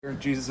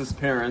Jesus'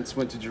 parents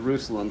went to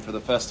Jerusalem for the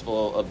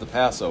festival of the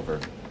Passover.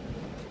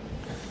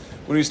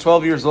 When he was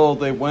 12 years old,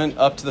 they went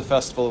up to the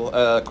festival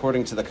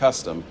according to the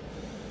custom.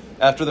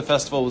 After the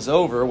festival was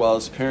over, while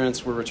his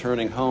parents were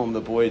returning home,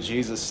 the boy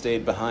Jesus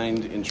stayed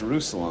behind in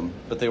Jerusalem,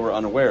 but they were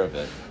unaware of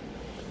it.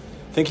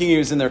 Thinking he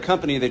was in their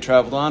company, they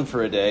traveled on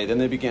for a day. Then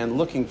they began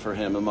looking for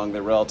him among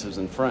their relatives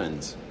and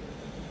friends.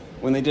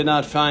 When they did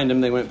not find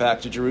him, they went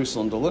back to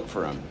Jerusalem to look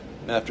for him.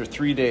 After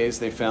 3 days,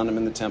 they found him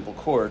in the temple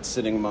courts,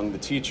 sitting among the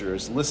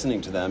teachers,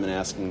 listening to them and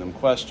asking them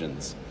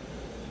questions.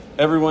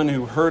 Everyone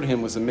who heard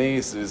him was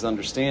amazed at his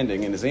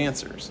understanding and his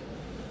answers.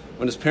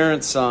 When his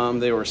parents saw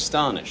him, they were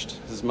astonished.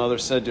 His mother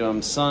said to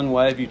him, "Son,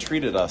 why have you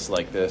treated us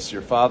like this?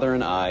 Your father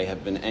and I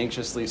have been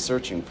anxiously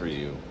searching for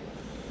you."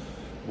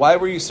 "Why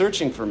were you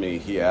searching for me?"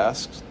 he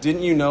asked.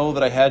 "Didn't you know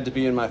that I had to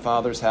be in my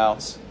father's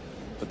house?"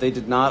 But they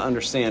did not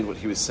understand what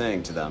he was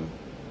saying to them.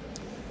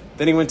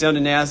 Then he went down to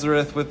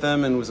Nazareth with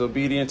them and was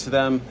obedient to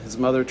them. His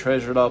mother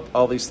treasured up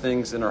all these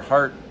things in her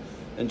heart,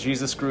 and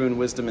Jesus grew in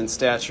wisdom and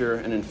stature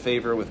and in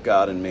favor with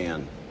God and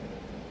man.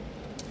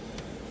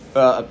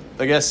 For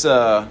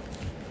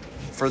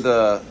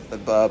the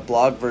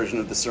blog version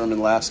of the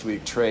sermon last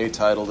week, Trey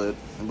titled it,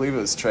 I believe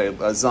it was Trey,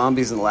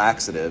 Zombies and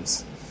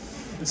Laxatives.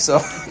 So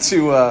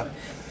to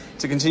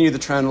continue the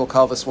trend, we'll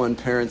call this one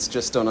Parents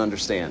Just Don't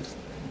Understand.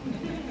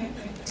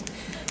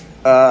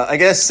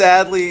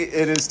 Sadly,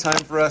 it is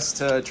time for us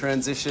to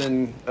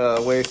transition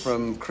away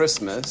from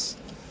Christmas,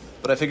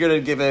 but I figured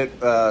I'd give it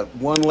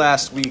one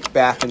last week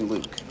back in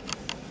Luke,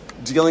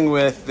 dealing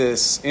with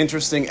this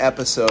interesting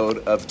episode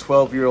of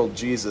 12-year-old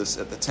Jesus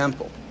at the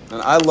temple.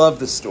 And I love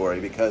this story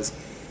because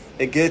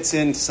it gets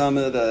into some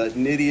of the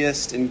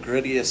nittiest and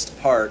grittiest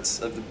parts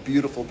of the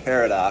beautiful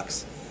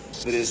paradox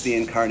that is the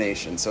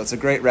incarnation. So it's a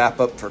great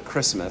wrap-up for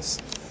Christmas.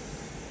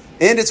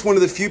 And it's one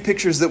of the few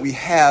pictures that we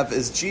have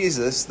as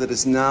Jesus that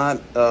is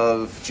not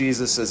of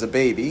Jesus as a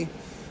baby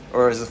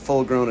or as a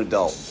full-grown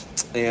adult.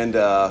 And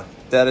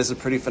that is a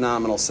pretty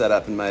phenomenal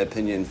setup, in my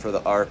opinion, for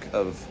the arc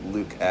of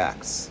Luke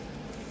Acts.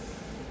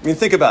 I mean,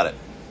 think about it.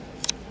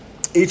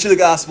 Each of the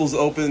Gospels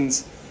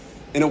opens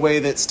in a way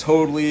that's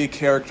totally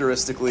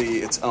characteristically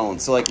its own.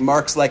 So, like,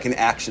 Mark's like an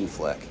action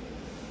flick.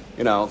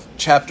 You know,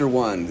 chapter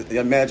 1,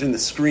 imagine the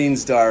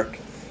screen's dark,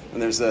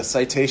 and there's a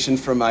citation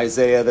from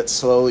Isaiah that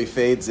slowly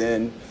fades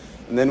in.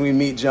 And then we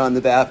meet John the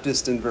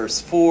Baptist in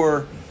verse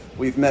 4.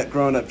 We've met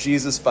grown-up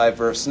Jesus by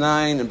verse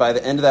 9. And by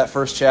the end of that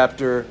first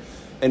chapter,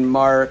 in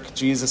Mark,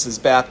 Jesus is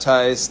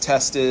baptized,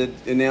 tested,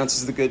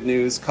 announces the good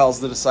news, calls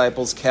the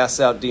disciples, casts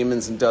out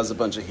demons, and does a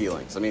bunch of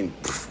healings. I mean,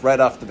 right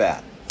off the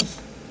bat.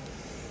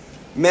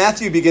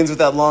 Matthew begins with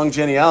that long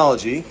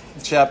genealogy.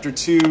 Chapter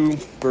 2,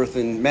 birth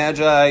in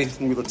Magi,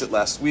 and we looked at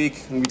last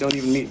week. And we don't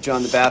even meet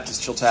John the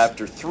Baptist till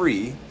chapter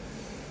 3.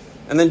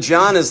 And then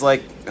John is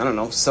like,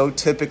 so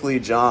typically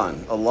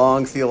John, a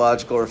long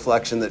theological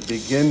reflection that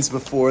begins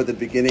before the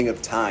beginning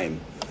of time,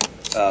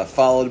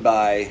 followed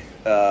by,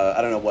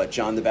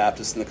 John the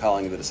Baptist and the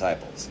calling of the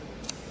disciples.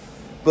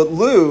 But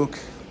Luke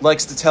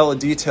likes to tell a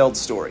detailed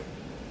story.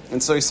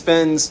 And so he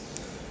spends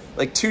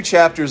like 2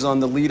 chapters on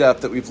the lead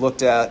up that we've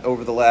looked at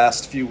over the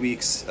last few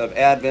weeks of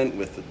Advent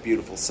with the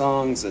beautiful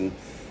songs. And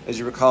as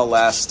you recall,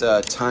 last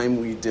time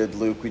we did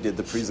Luke, we did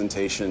the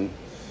presentation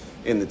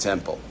in the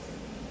temple.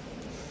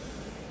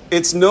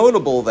 It's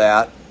notable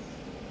that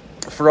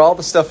for all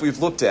the stuff we've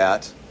looked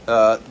at,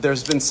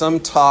 there's been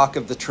some talk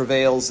of the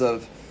travails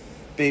of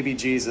baby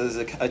Jesus,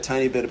 a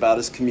tiny bit about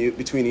his commute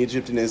between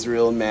Egypt and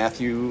Israel and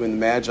Matthew and the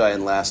Magi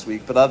in last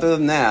week. But other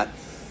than that,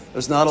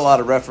 there's not a lot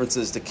of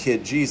references to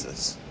kid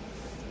Jesus.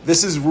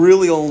 This is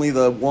really only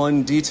the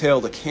one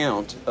detailed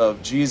account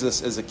of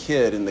Jesus as a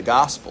kid in the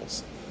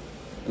Gospels.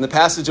 And the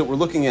passage that we're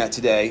looking at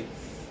today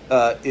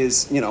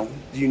is,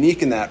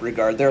 unique in that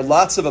regard. There are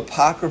lots of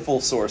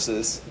apocryphal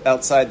sources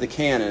outside the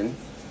canon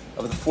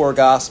of the 4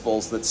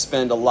 Gospels that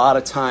spend a lot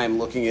of time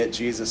looking at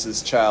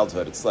Jesus'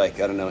 childhood. It's like,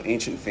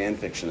 ancient fan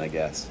fiction, I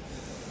guess.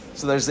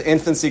 So there's the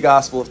infancy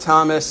Gospel of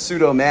Thomas,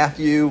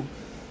 pseudo-Matthew,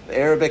 the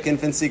Arabic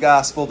infancy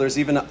Gospel. There's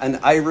even an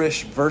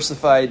Irish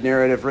versified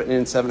narrative written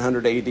in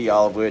 700 AD,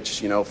 all of which,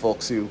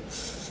 folks who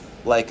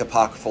like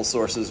apocryphal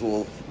sources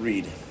will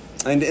read.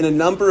 And in a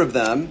number of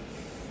them,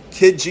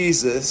 kid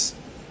Jesus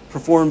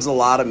performs a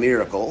lot of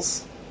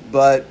miracles,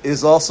 but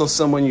is also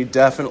someone you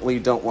definitely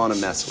don't want to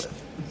mess with.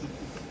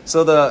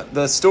 So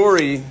the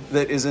story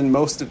that is in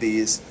most of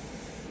these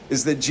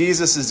is that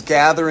Jesus is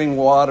gathering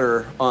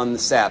water on the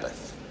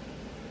Sabbath.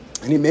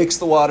 And he makes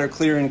the water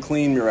clear and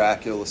clean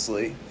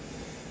miraculously.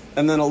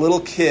 And then a little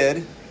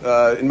kid,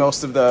 in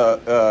most of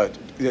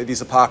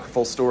these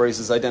apocryphal stories,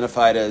 is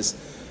identified as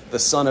the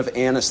son of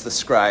Annas the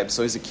scribe,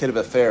 so he's a kid of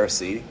a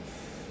Pharisee,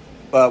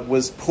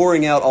 was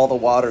pouring out all the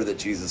water that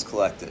Jesus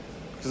collected.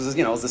 Because,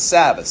 it was the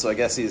Sabbath, so I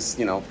guess he's,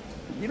 you're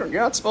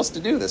not supposed to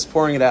do this,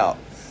 pouring it out.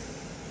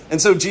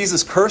 And so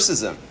Jesus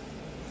curses him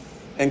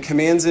and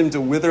commands him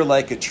to wither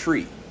like a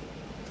tree.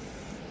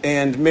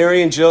 And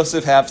Mary and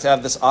Joseph have to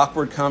have this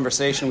awkward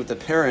conversation with the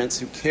parents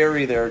who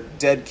carry their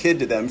dead kid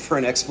to them for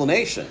an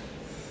explanation.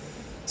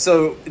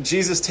 So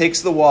Jesus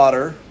takes the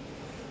water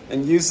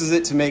and uses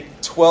it to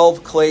make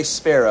 12 clay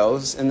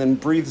sparrows and then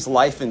breathes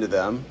life into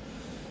them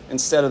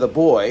instead of the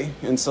boy.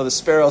 And so the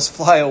sparrows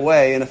fly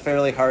away in a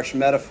fairly harsh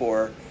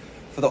metaphor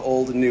for the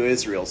old and new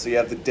Israel. So you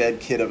have the dead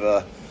kid of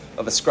a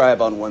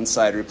scribe on one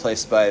side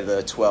replaced by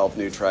the 12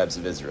 new tribes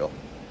of Israel.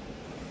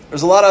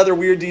 There's a lot of other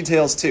weird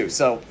details too.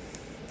 So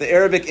the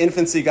Arabic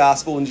infancy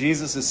gospel, when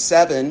Jesus is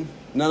 7,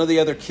 none of the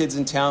other kids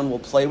in town will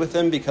play with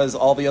him because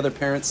all the other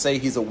parents say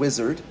he's a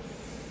wizard.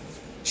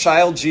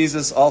 Child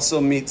Jesus also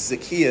meets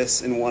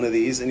Zacchaeus in one of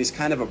these, and he's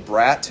kind of a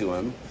brat to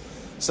him.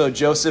 So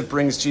Joseph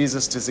brings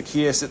Jesus to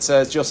Zacchaeus. It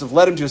says, Joseph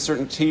led him to a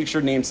certain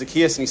teacher named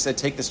Zacchaeus, and he said,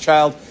 take this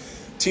child,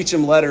 teach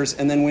him letters.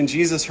 And then when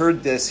Jesus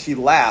heard this, he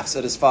laughs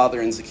at his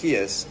father and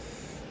Zacchaeus.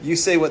 You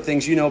say what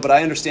things you know, but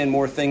I understand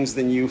more things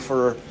than you,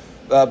 for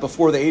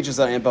before the ages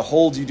I am.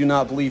 Behold, you do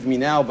not believe me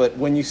now, but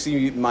when you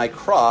see my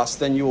cross,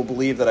 then you will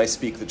believe that I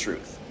speak the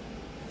truth.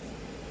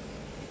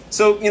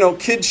 So,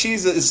 kid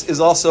Jesus is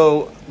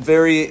also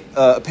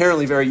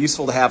apparently very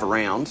useful to have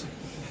around.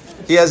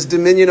 He has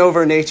dominion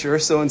over nature,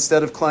 so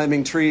instead of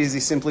climbing trees, he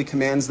simply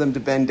commands them to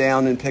bend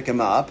down and pick him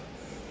up.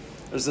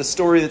 There's a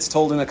story that's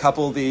told in a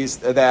couple of these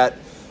that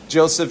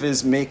Joseph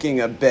is making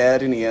a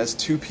bed, and he has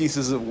 2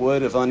 pieces of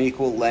wood of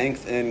unequal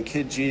length, and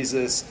kid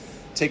Jesus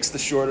takes the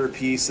shorter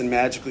piece and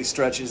magically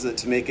stretches it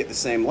to make it the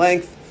same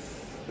length.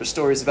 There's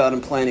stories about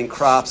him planting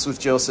crops with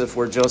Joseph,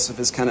 where Joseph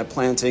is kind of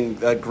planting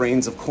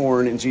grains of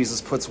corn, and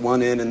Jesus puts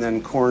one in, and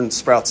then corn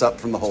sprouts up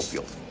from the whole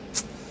field.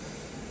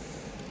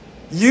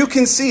 You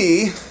can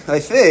see, I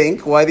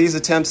think, why these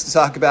attempts to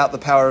talk about the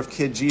power of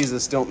kid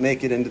Jesus don't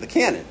make it into the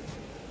canon.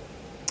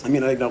 I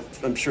mean,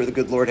 I'm sure the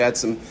good Lord had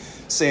some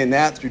say in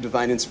that through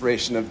divine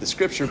inspiration of the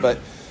scripture, but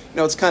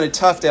it's kind of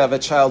tough to have a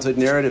childhood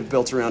narrative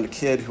built around a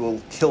kid who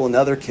will kill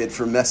another kid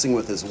for messing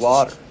with his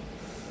water.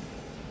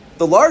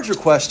 The larger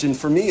question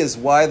for me is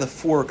why the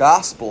 4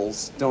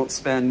 Gospels don't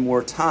spend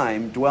more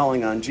time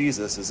dwelling on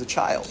Jesus as a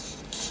child.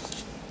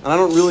 And I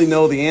don't really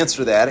know the answer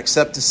to that,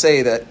 except to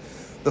say that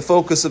the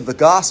focus of the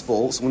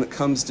Gospels, when it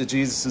comes to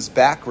Jesus'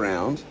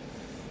 background,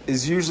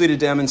 is usually to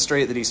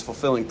demonstrate that he's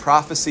fulfilling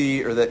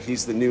prophecy or that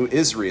he's the new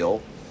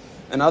Israel.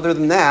 And other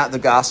than that, the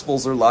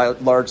Gospels are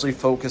largely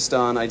focused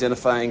on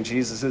identifying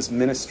Jesus'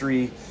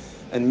 ministry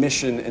and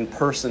mission and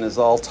person as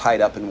all tied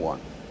up in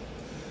one.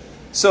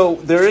 So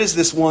there is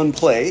this one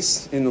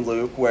place in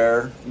Luke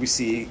where we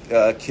see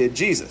kid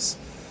Jesus.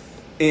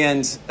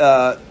 And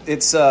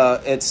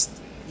it's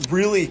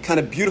really kind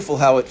of beautiful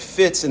how it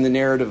fits in the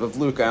narrative of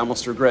Luke. I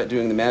almost regret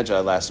doing the Magi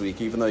last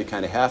week, even though you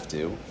kind of have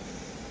to.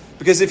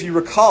 Because if you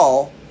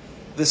recall,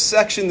 the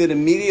section that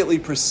immediately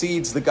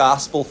precedes the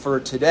gospel for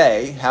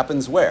today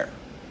happens where?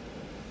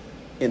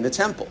 In the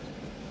temple.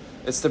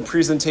 It's the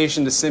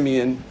presentation to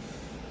Simeon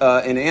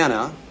and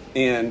Anna.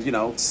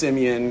 And,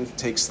 Simeon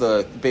takes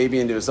the baby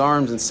into his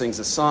arms and sings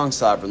a song,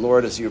 Sovereign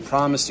Lord, as you have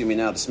promised, you may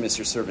now dismiss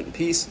your servant in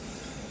peace.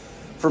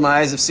 For my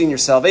eyes have seen your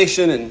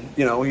salvation. And,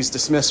 he's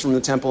dismissed from the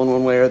temple in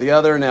one way or the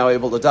other, now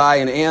able to die.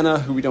 And Anna,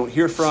 who we don't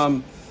hear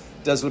from,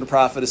 does what a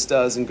prophetess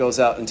does and goes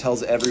out and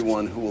tells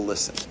everyone who will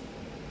listen.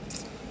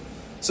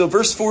 So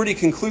verse 40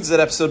 concludes that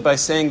episode by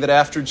saying that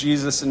after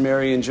Jesus and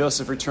Mary and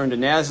Joseph returned to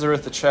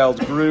Nazareth, the child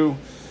grew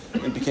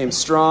and became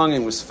strong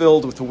and was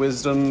filled with the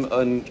wisdom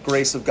and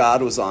grace of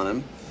God was on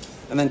him.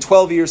 And then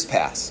 12 years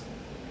pass.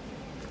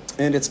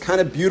 And it's kind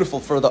of beautiful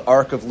for the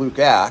arc of Luke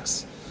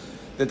Acts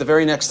that the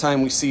very next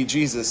time we see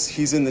Jesus,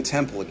 he's in the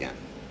temple again.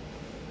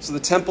 So the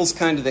temple's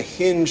kind of the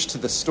hinge to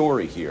the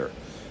story here.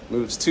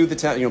 Moves to the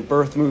temple,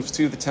 birth moves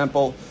to the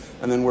temple,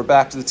 and then we're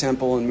back to the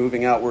temple and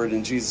moving outward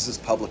in Jesus'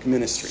 public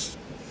ministry.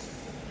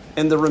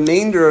 And the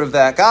remainder of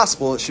that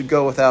gospel, it should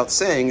go without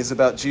saying, is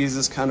about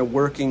Jesus kind of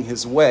working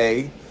his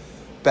way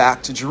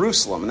back to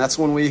Jerusalem. And that's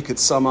one way you could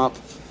sum up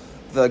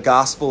the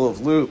Gospel of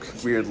Luke,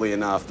 weirdly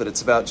enough, that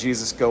it's about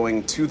Jesus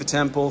going to the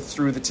temple,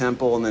 through the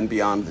temple, and then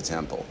beyond the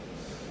temple.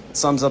 It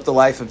sums up the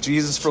life of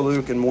Jesus for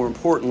Luke, and more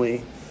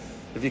importantly,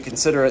 if you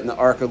consider it in the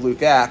arc of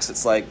Luke Acts,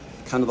 it's like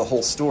kind of the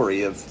whole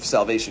story of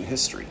salvation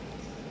history.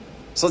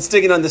 So let's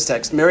dig in on this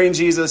text. Mary and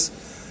Jesus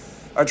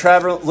are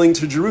traveling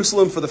to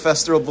Jerusalem for the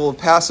festival of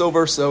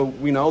Passover, so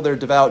we know they're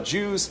devout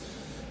Jews,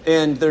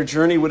 and their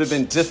journey would have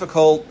been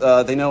difficult.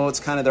 They know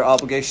it's kind of their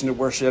obligation to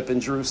worship in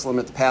Jerusalem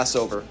at the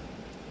Passover.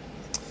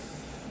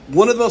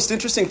 One of the most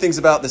interesting things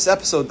about this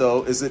episode,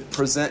 though, is it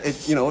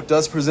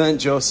does present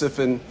Joseph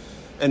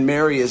and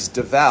Mary as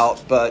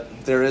devout,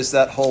 but there is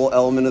that whole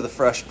element of the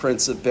Fresh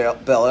Prince of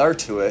Bel-Air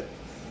to it.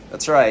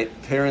 That's right,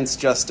 parents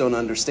just don't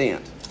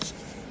understand.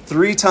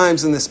 3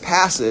 times in this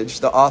passage,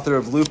 the author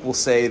of Luke will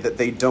say that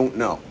they don't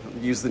know.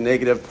 Use the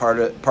negative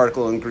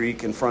particle in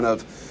Greek in front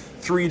of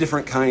 3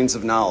 different kinds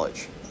of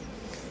knowledge.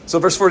 So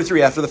verse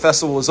 43, after the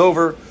festival was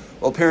over,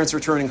 while parents were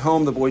returning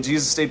home, the boy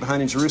Jesus stayed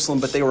behind in Jerusalem,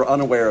 but they were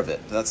unaware of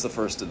it. That's the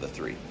first of the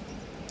 3.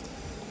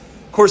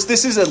 Of course,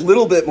 this is a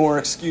little bit more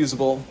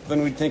excusable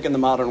than we'd think in the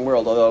modern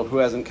world, although who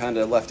hasn't kind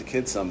of left a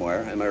kid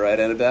somewhere? Am I right,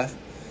 Annabeth?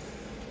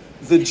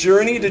 The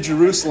journey to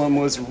Jerusalem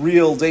was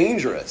real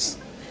dangerous.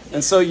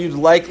 And so you'd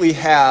likely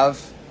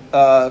have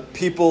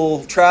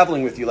people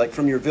traveling with you, like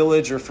from your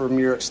village or from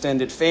your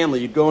extended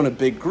family. You'd go in a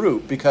big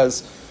group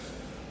because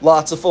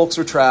lots of folks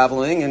were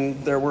traveling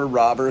and there were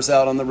robbers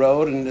out on the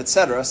road and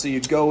etc. So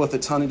you'd go with a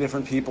ton of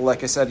different people,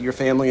 like I said, your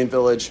family and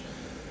village,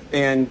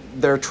 and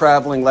they're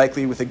traveling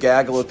likely with a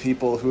gaggle of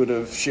people who would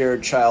have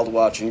shared child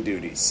watching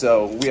duties.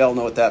 So we all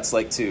know what that's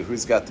like too.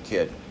 Who's got the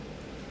kid?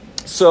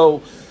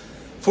 So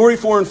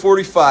 44 and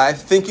 45,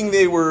 thinking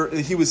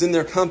he was in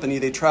their company,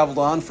 they traveled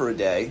on for a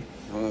day.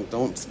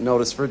 Don't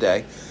notice for a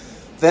day.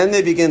 Then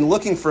they began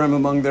looking for him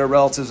among their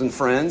relatives and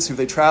friends who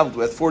they traveled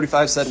with.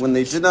 45 said, when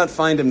they did not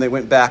find him, they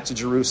went back to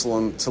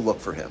Jerusalem to look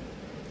for him.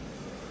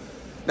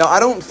 Now, I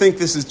don't think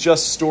this is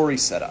just story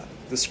set up.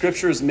 The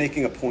scripture is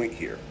making a point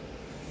here.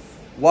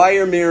 Why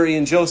are Mary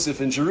and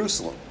Joseph in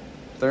Jerusalem?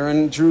 They're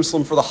in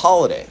Jerusalem for the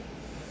holiday.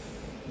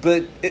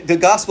 But the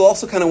gospel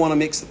also kind of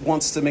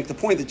wants to make the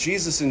point that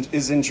Jesus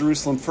is in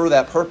Jerusalem for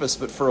that purpose,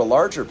 but for a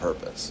larger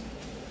purpose.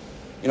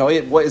 You know,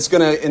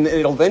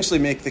 it'll eventually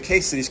make the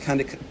case that he's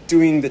kind of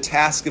doing the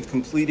task of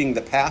completing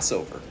the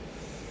Passover.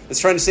 It's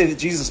trying to say that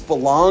Jesus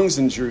belongs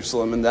in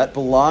Jerusalem, and that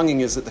belonging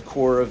is at the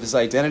core of his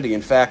identity.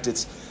 In fact,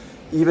 it's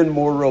even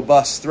more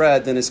robust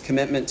thread than his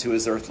commitment to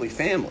his earthly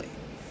family.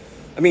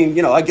 I mean,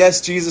 you know, I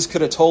guess Jesus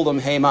could have told them,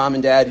 hey, Mom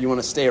and Dad, you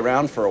want to stay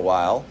around for a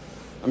while?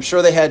 I'm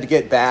sure they had to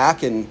get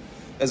back, and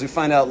as we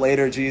find out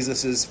later,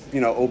 Jesus is,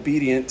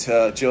 obedient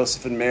to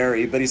Joseph and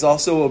Mary, but he's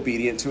also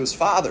obedient to his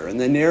Father. And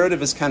the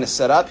narrative is kind of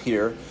set up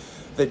here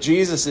that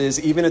Jesus is,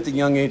 even at the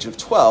young age of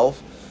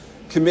 12,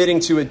 committing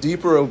to a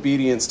deeper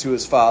obedience to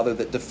his Father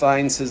that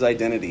defines his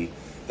identity,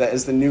 that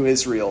is the new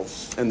Israel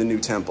and the new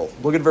temple.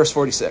 Look at verse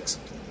 46.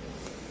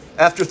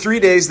 After 3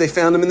 days, they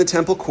found him in the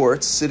temple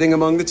courts, sitting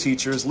among the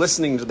teachers,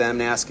 listening to them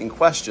and asking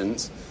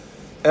questions.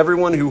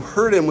 Everyone who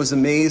heard him was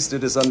amazed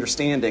at his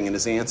understanding and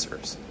his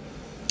answers.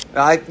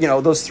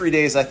 Those 3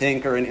 days, I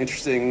think, are an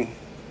interesting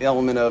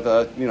element of,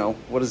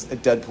 what does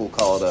Deadpool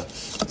call it?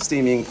 A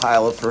steaming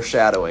pile of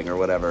foreshadowing or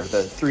whatever.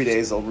 The 3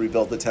 days they'll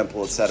rebuild the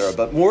temple, etc.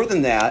 But more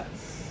than that,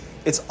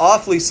 it's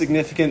awfully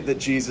significant that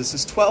Jesus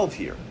is 12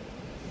 here.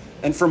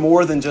 And for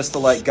more than just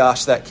the,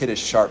 gosh, that kid is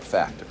sharp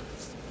factor.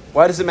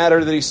 Why does it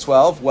matter that he's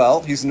 12?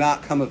 Well, he's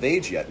not come of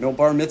age yet. No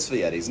bar mitzvah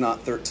yet. He's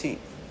not 13.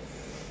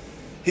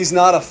 He's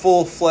not a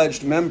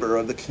full-fledged member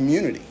of the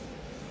community.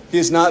 He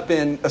has not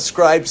been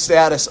ascribed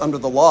status under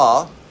the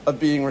law of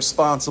being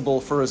responsible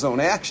for his own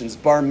actions.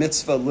 Bar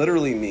mitzvah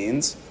literally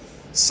means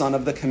son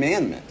of the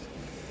commandment.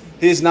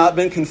 He has not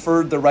been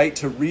conferred the right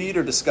to read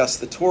or discuss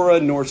the Torah,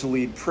 nor to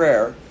lead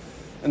prayer.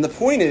 And the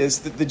point is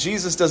that the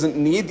Jesus doesn't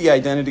need the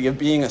identity of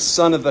being a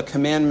son of the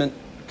commandment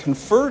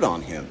conferred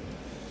on him.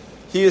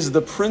 He is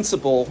the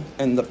principle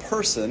and the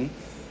person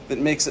that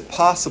makes it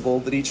possible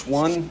that each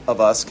one of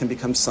us can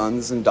become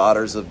sons and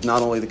daughters of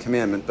not only the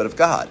commandment, but of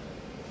God.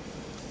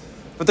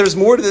 But there's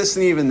more to this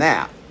than even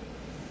that.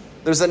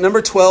 There's that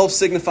number 12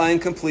 signifying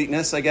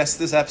completeness. I guess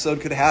this episode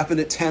could happen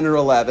at 10 or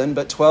 11,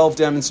 but 12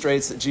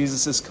 demonstrates that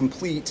Jesus is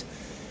complete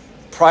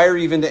prior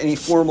even to any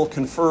formal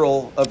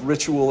conferral of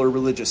ritual or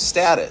religious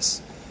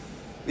status.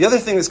 The other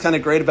thing that's kind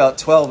of great about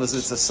 12 is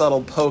it's a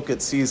subtle poke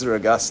at Caesar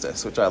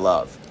Augustus, which I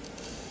love.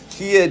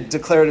 He had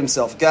declared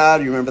himself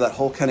God. You remember that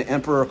whole kind of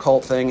emperor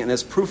cult thing. And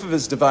as proof of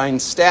his divine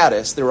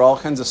status, there were all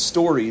kinds of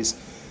stories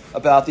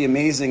about the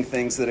amazing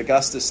things that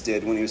Augustus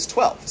did when he was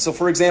 12. So,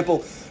 for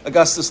example,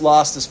 Augustus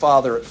lost his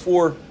father at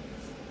 4.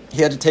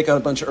 He had to take on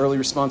a bunch of early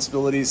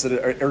responsibilities at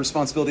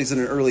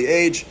an early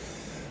age.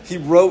 He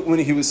wrote when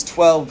he was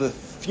 12 the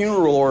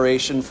funeral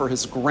oration for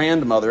his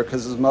grandmother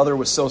because his mother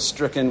was so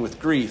stricken with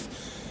grief.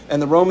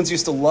 And the Romans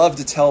used to love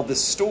to tell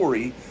this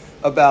story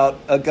about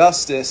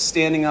Augustus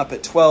standing up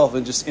at 12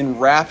 and just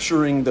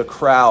enrapturing the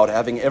crowd,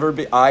 having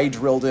every eye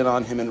drilled in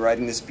on him and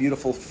writing this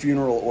beautiful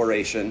funeral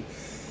oration.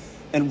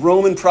 And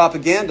Roman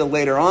propaganda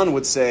later on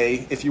would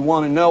say, if you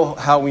want to know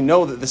how we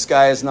know that this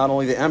guy is not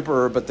only the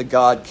emperor but the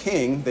God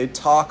king, they'd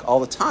talk all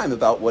the time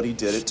about what he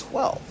did at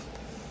 12.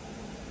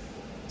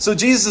 So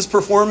Jesus'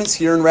 performance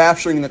here in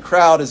rapturing the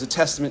crowd is a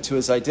testament to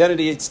his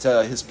identity. It's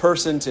to his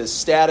person, to his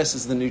status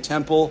as the new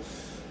temple,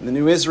 the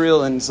new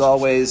Israel, and as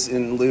always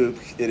in Luke,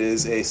 it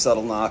is a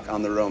subtle knock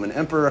on the Roman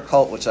emperor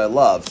cult, which I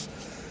love.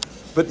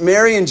 But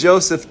Mary and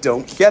Joseph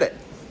don't get it.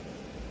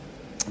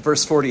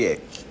 Verse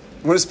 48.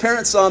 When his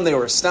parents saw him, they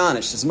were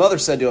astonished. His mother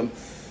said to him,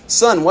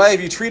 "Son, why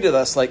have you treated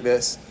us like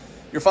this?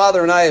 Your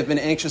father and I have been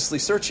anxiously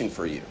searching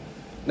for you."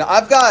 Now,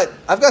 I've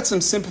got some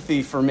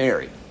sympathy for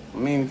Mary. I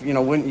mean,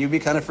 wouldn't you be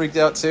kind of freaked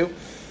out too?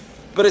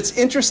 But it's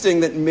interesting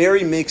that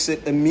Mary makes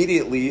it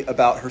immediately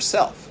about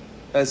herself,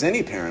 as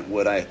any parent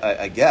would,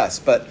 I guess.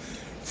 But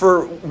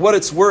for what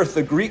it's worth,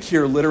 the Greek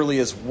here literally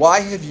is, why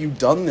have you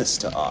done this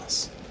to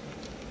us?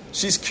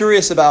 She's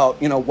curious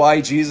about,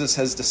 why Jesus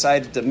has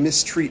decided to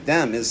mistreat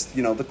them is,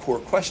 the core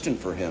question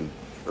for him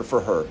or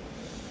for her.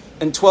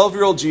 And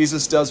 12-year-old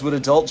Jesus does what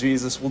adult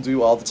Jesus will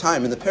do all the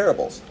time in the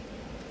parables.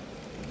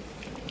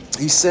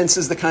 He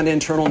senses the kind of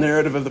internal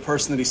narrative of the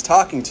person that he's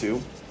talking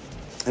to,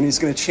 and he's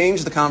going to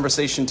change the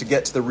conversation to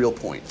get to the real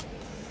point.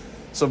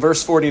 So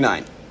verse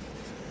 49.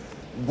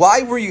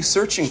 Why were you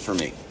searching for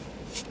me?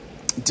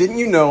 Didn't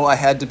you know I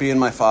had to be in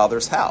my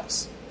Father's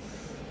house?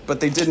 But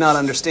they did not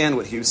understand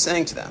what he was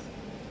saying to them.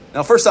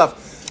 Now, first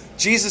off,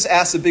 Jesus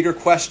asks a bigger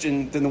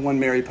question than the one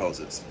Mary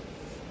poses.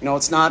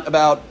 It's not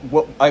about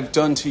what I've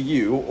done to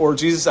you, or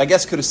Jesus, I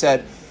guess, could have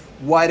said,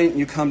 why didn't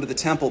you come to the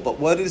temple? But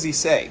what does he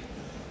say?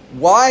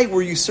 Why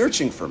were you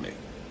searching for me?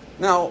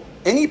 Now,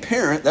 any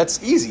parent,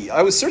 that's easy.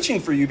 I was searching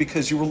for you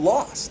because you were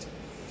lost.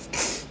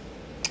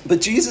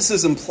 But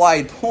Jesus'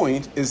 implied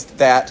point is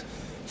that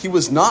he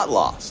was not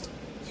lost.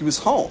 He was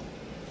home.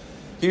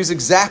 He was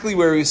exactly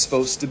where he was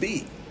supposed to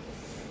be.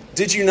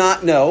 Did you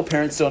not know,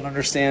 parents don't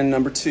understand,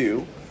 number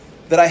 2,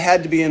 that I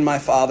had to be in my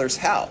Father's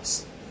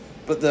house?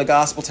 But the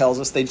gospel tells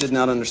us they did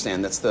not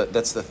understand. That's the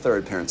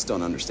third, parents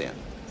don't understand.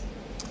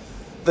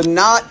 The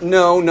not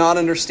know, not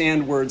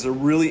understand words are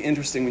really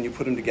interesting when you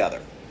put them together.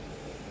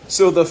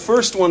 So the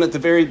first one at the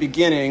very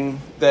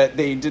beginning that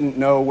they didn't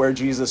know where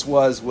Jesus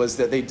was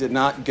that they did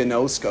not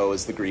gnosko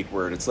is the Greek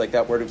word. It's like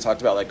that word we've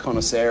talked about, like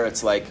konoser.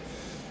 It's like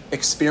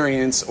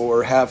experience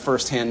or have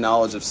firsthand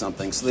knowledge of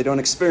something. So they don't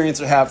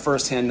experience or have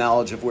firsthand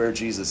knowledge of where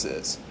Jesus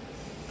is.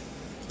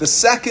 The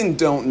second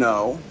don't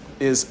know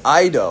is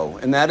ido,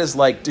 and that is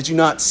like, did you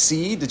not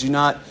see? Did you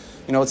not,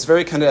 it's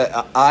very kind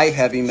of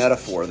eye-heavy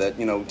metaphor that,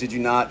 did you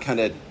not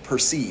kind of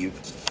perceive?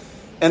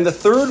 And the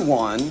third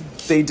one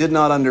they did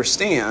not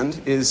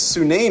understand is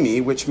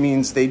tsunami, which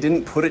means they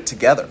didn't put it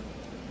together.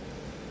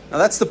 Now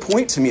that's the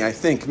point to me, I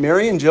think.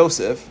 Mary and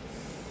Joseph,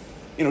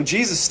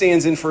 Jesus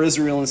stands in for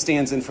Israel and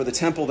stands in for the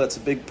temple. That's a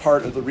big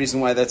part of the reason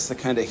why that's the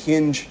kind of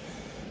hinge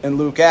in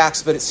Luke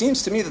Acts. But it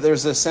seems to me that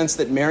there's a sense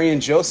that Mary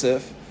and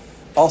Joseph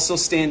also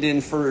stand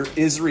in for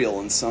Israel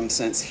in some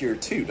sense here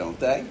too, don't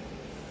they?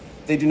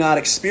 They do not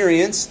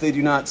experience, they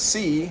do not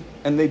see,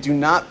 and they do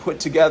not put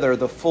together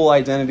the full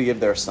identity of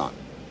their son.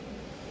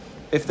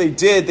 If they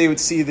did, they would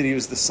see that he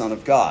was the Son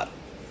of God,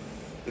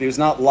 that he was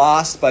not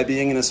lost by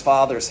being in his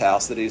Father's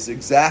house, that he is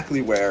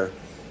exactly where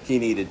he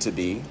needed to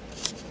be,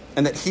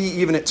 and that he,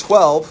 even at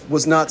 12,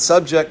 was not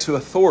subject to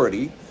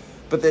authority,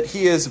 but that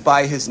he is,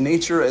 by his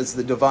nature as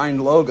the divine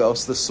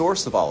Logos, the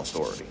source of all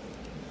authority.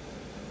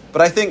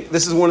 But I think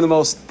this is one of the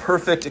most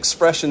perfect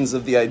expressions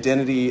of the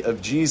identity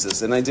of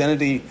Jesus, an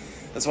identity,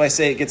 that's why I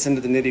say it gets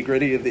into the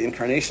nitty-gritty of the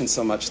incarnation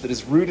so much, that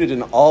is rooted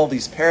in all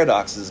these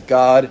paradoxes,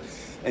 God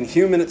and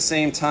human at the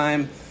same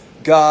time,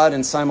 God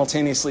and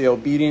simultaneously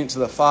obedient to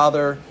the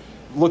Father.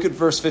 Look at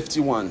verse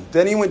 51.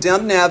 Then he went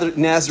down to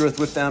Nazareth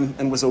with them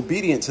and was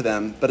obedient to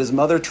them, but his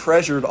mother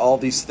treasured all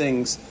these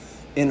things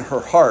in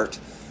her heart.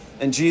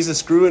 And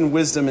Jesus grew in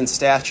wisdom and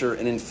stature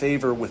and in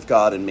favor with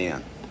God and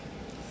man.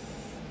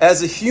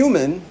 As a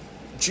human,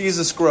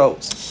 Jesus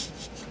grows.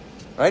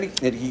 Right?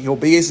 He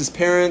obeys his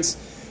parents.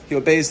 He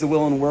obeys the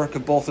will and work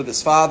of both of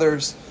his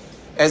fathers.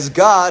 As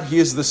God, he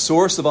is the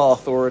source of all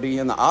authority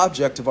and the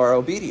object of our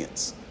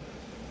obedience.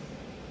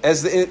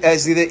 As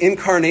the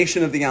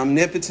incarnation of the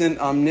omnipotent,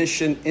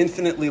 omniscient,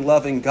 infinitely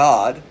loving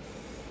God,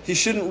 he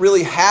shouldn't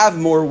really have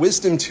more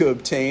wisdom to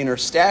obtain or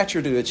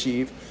stature to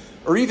achieve,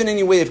 or even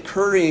any way of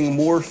currying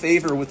more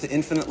favor with the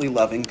infinitely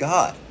loving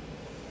God.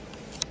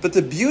 But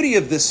the beauty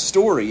of this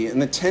story and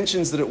the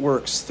tensions that it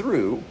works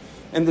through,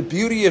 and the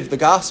beauty of the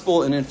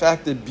gospel, and in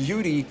fact the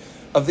beauty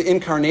of the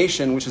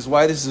incarnation, which is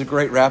why this is a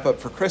great wrap-up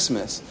for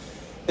Christmas,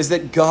 is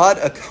that God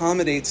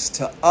accommodates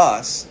to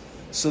us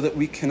so that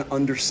we can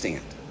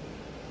understand,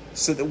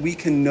 so that we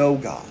can know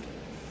God,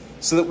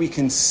 so that we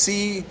can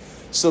see,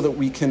 so that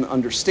we can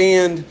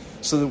understand,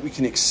 so that we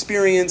can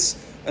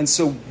experience, and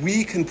so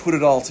we can put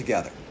it all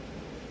together.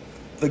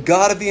 The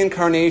God of the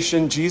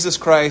incarnation, Jesus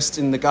Christ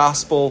in the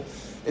gospel,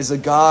 is a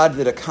God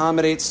that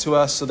accommodates to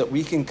us so that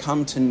we can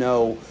come to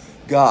know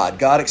God.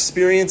 God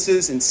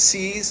experiences and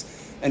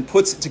sees and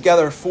puts it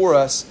together for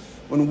us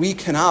when we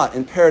cannot.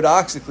 And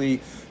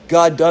paradoxically,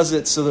 God does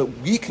it so that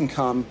we can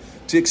come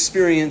to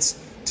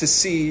experience, to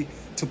see,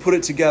 to put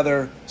it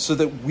together so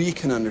that we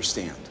can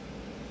understand.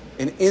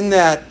 And in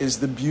that is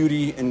the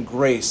beauty and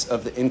grace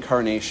of the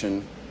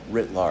incarnation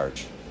writ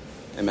large.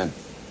 Amen.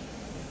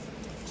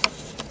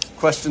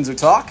 Questions or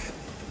talk?